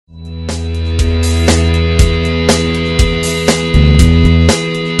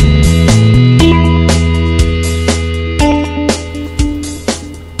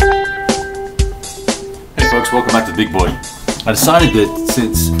I decided that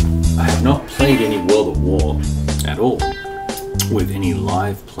since I have not played any World of War at all with any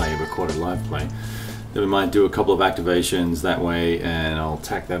live play, recorded live play, that we might do a couple of activations that way, and I'll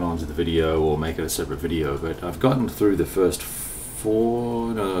tack that onto the video or make it a separate video. But I've gotten through the first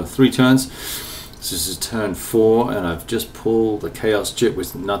 3 turns. This is turn 4, and I've just pulled a Chaos chip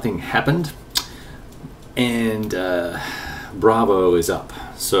with nothing happened, and Bravo is up.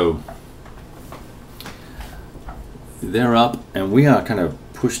 So they're up, and we are kind of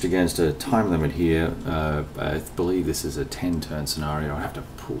pushed against a time limit here. I believe this is a 10-turn scenario. I have to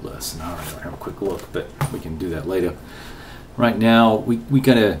pull the scenario and have a quick look, but we can do that later. Right now, we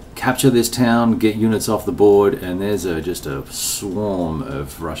gotta capture this town, get units off the board, and there's just a swarm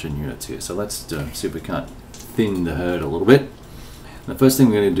of Russian units here. So let's see if we can't thin the herd a little bit. The first thing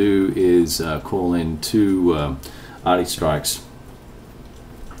we're gonna do is call in 2 arty strikes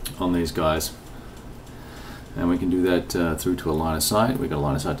on these guys. And we can do that through to a line of sight. We've got a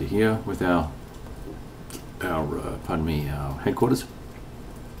line of sight to here with our headquarters.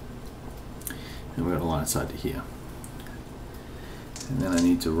 And we've got a line of sight to here. And then I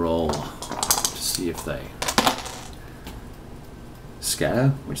need to roll to see if they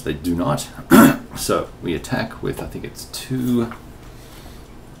scatter, which they do not. So we attack with, I think it's 2,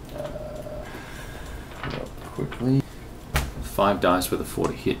 quickly, 5 dice with a 4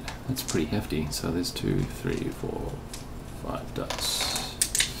 to hit. That's pretty hefty. So there's 2, 3, 4, 5 dice.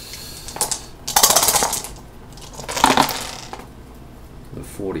 The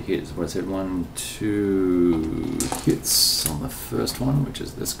 4 to hit is what I said. 1, 2 hits on the first one, which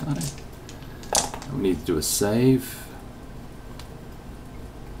is this guy. And we need to do a save.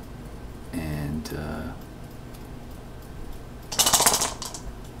 And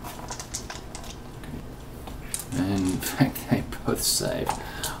in fact, they both save.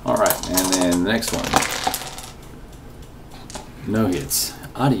 Alright, and then the next one. No hits.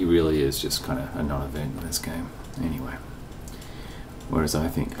 Arty really is just kind of a non-event in this game. Anyway. Whereas I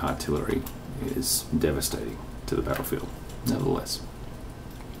think artillery is devastating to the battlefield, nevertheless.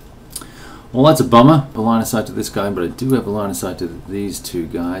 Well, that's a bummer, a line of sight to this guy, but I do have a line of sight to these 2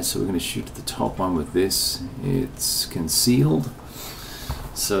 guys, so we're going to shoot at the top one with this. It's concealed,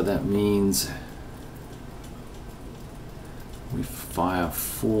 so that means we fire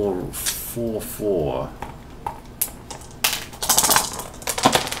 4, 4, 4.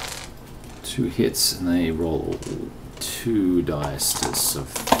 2 hits, and they roll 2 dice to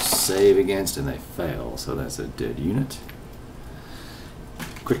save against, and they fail, so that's a dead unit.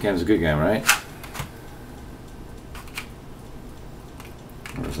 Quick game's a good game, right?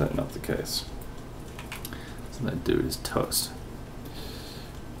 Or is that not the case? So that dude is toast.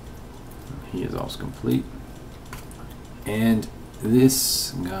 He is also complete. And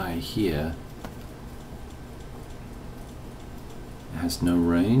this guy here has no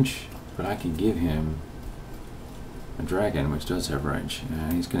range, but I can give him a dragon, which does have range.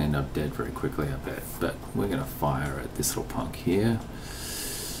 He's going to end up dead very quickly, I bet. But we're going to fire at this little punk here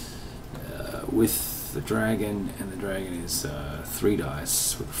with the dragon, and the dragon is 3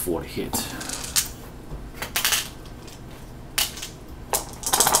 dice with a 4 to hit.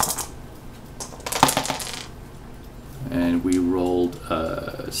 And we rolled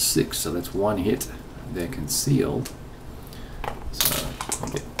 6, so that's 1 hit. They're concealed, so I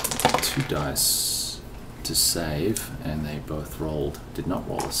get 2 dice to save, and they both did not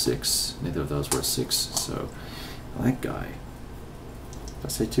roll a 6. Neither of those were a 6, so that guy, did I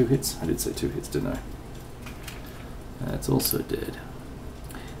say 2 hits? I did say 2 hits, didn't I? That's also dead.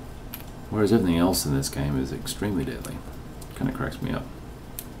 Whereas everything else in this game is extremely deadly. Kind of cracks me up.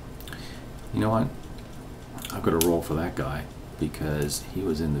 You know what? I've got to roll for that guy because he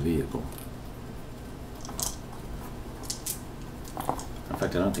was in the vehicle. In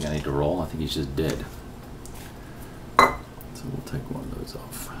fact, I don't think I need to roll. I think he's just dead. So we'll take one of those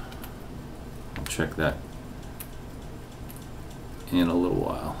off. I'll check that in a little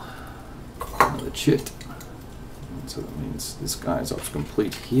while. Another chit. So that means this guy's off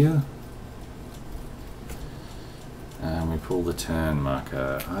complete here. And we pull the turn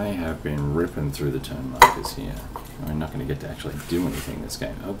marker. I have been ripping through the turn markers here. I'm not going to get to actually do anything this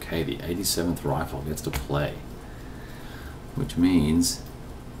game. Okay, the 87th rifle gets to play. Which means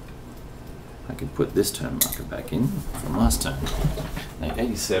I can put this turn marker back in from last turn. The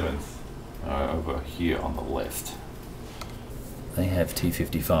 87th are over here on the left. They have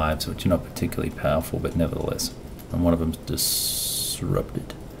T-55s, which are not particularly powerful, but nevertheless. And one of them's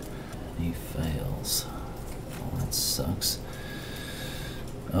disrupted. He fails. Oh, that sucks.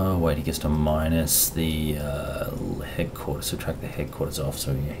 Oh wait, he gets to minus the headquarters, subtract the headquarters off,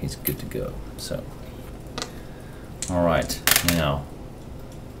 so yeah, he's good to go. So Alright, now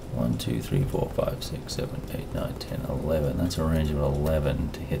 1, 2, 3, 4, 5, 6, 7, 8, 9, 10, 11. That's a range of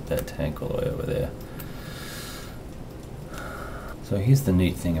 11 to hit that tank all the way over there. So here's the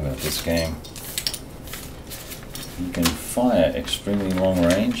neat thing about this game. You can fire extremely long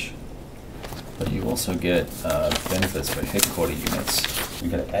range, but you also get benefits for headquarter units. We've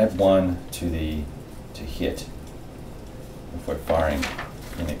got to add one to hit if we're firing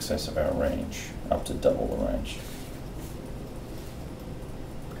in excess of our range, up to double the range.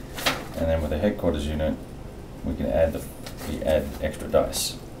 And then with a headquarters unit, we can add extra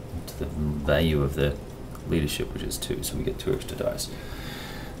dice to the value of the leadership, which is 2, so we get 2 extra dice.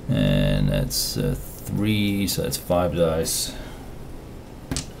 And that's 3, so that's 5 dice.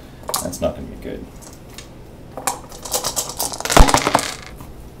 That's not going to be good.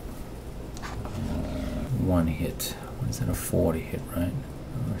 1 hit. What is that, a 4 to hit, right?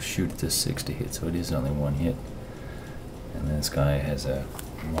 I'll shoot it to 6 to hit, so it is only 1 hit. And this guy has a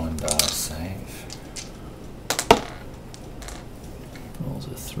 1 die save. Rolls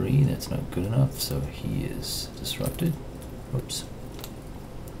a 3, that's not good enough, so he is disrupted. Whoops.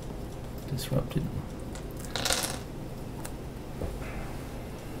 Disrupted.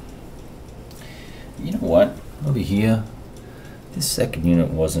 You know what? Over here, this second unit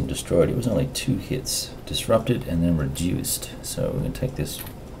wasn't destroyed. It was only 2 hits. Disrupted and then reduced. So we're going to take this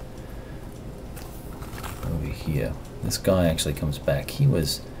over here. This guy actually comes back. He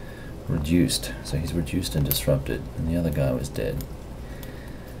was reduced. So he's reduced and disrupted. And the other guy was dead.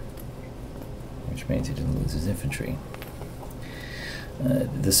 Which means he didn't lose his infantry.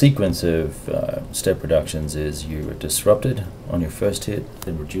 The sequence of step reductions is you are disrupted on your first hit,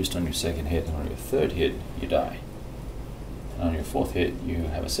 then reduced on your second hit, and on your third hit you die. And on your fourth hit you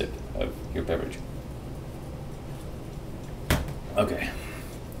have a sip of your beverage. Okay,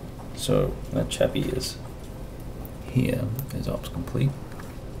 so that chappie is here, is ops complete.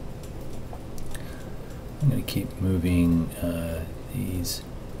 I'm going to keep moving these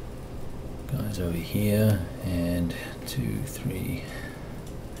guys over here, and 2, 3.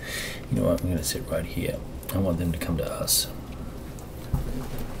 You know what, I'm going to sit right here. I want them to come to us.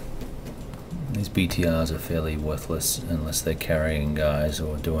 These BTRs are fairly worthless unless they're carrying guys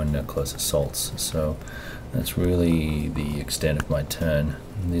or doing close assaults, so that's really the extent of my turn.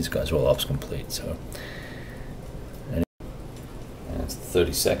 And these guys are all ops complete, so. And it's the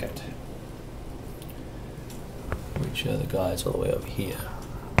 32nd, which are the guys all the way over here.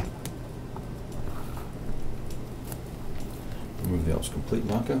 Remove the ops complete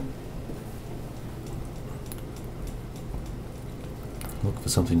marker. Look for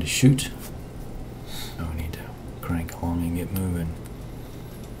something to shoot. Oh, we need to crank along and get moving.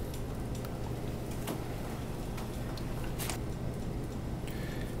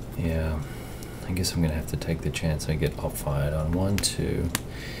 Yeah, I guess I'm gonna have to take the chance I get op fired on 1, 2,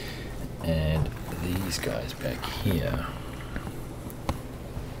 and these guys back here.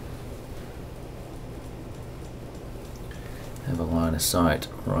 Have a line of sight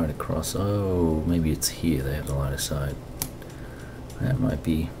right across. Oh, maybe it's here they have the line of sight. That might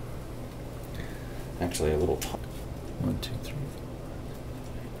be actually a little. 1, 2, 3, 4.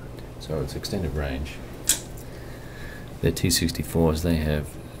 So it's extended range. They're T-64s. They have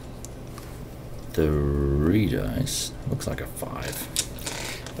 3 dice. Looks like a 5,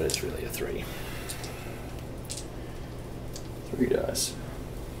 but it's really a 3. 3 dice.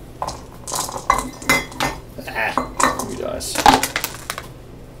 3 dice.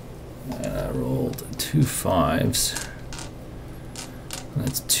 And I rolled 2 5s.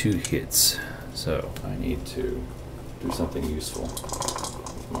 That's 2 hits. So I need to do something useful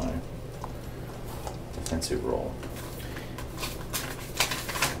with my defensive roll.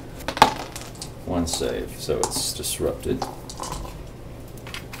 1 save, so it's disrupted.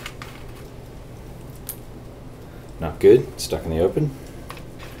 Not good, stuck in the open.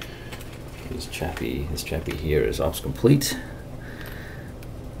 This chappie here is ops complete.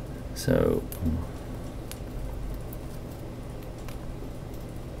 So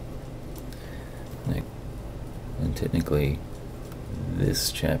and technically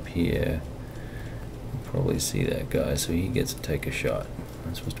this chap here, you probably see that guy, so he gets to take a shot.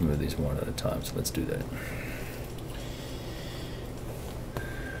 I'm supposed to move these one at a time, so let's do that.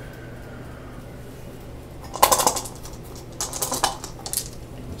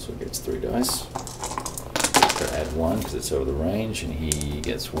 So he gets 3 dice. To add 1 because it's over the range, and he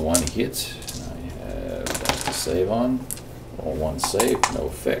gets 1 hit. I have that to save on. Roll 1 save, no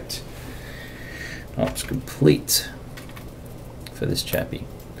effect. Ops complete for this chappie.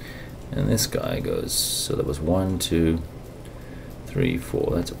 And this guy goes, so that was 1, 2, 3,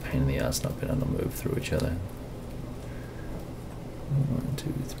 4. That's a pain in the ass not being able to move through each other. 1,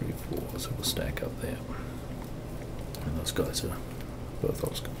 2, 3, 4. So we'll stack up there. And those guys are both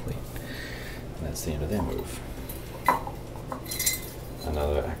almost complete. And that's the end of their move.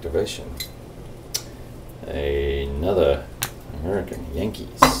 Another activation. Another American.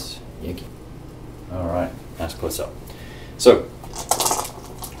 Yankees. Yankee. Alright, nice close up. So,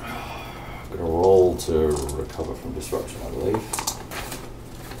 I'm going to roll to recover from disruption, I believe.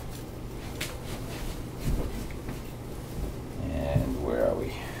 And where are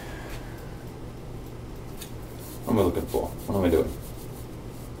we? What am I looking for? What am I doing?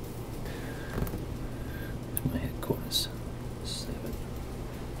 Where's my headquarters? 7.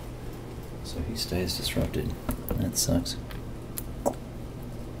 So he stays disrupted. That sucks.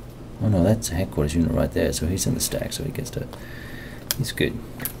 Oh no, that's a headquarters unit right there, so he's in the stack, so he gets to... He's good.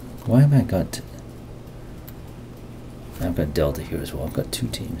 Why have I got... I've got Delta here as well. I've got 2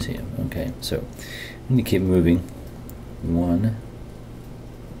 teams here. Okay, so I need to keep moving. 1.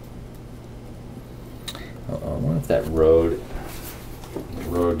 I wonder if that road... The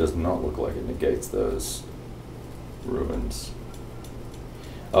road does not look like it negates those ruins.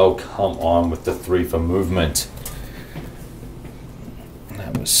 Oh, come on with the 3 for movement.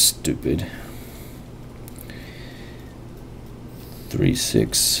 That was stupid. 3,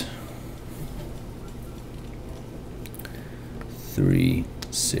 6. 3,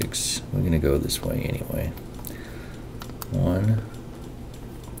 6. We're gonna go this way anyway. 1.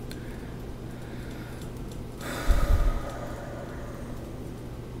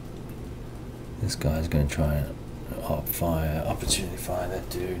 This guy's gonna try and opportunity fire that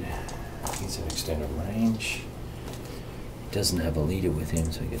dude. He's at extended range. Doesn't have a leader with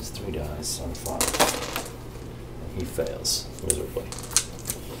him, so he gets 3 dice on fire. And he fails miserably.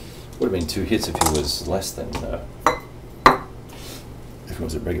 Would have been 2 hits if he was less than, if he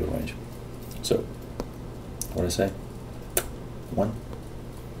was at regular range. So, what did I say? 1,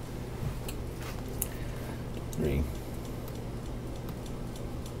 3,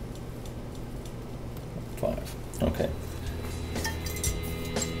 5. Okay.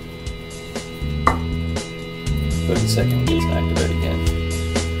 30-second gets activated again.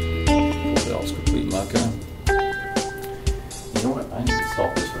 Else complete marker. You know what? I need to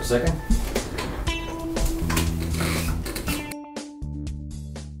stop this for a second.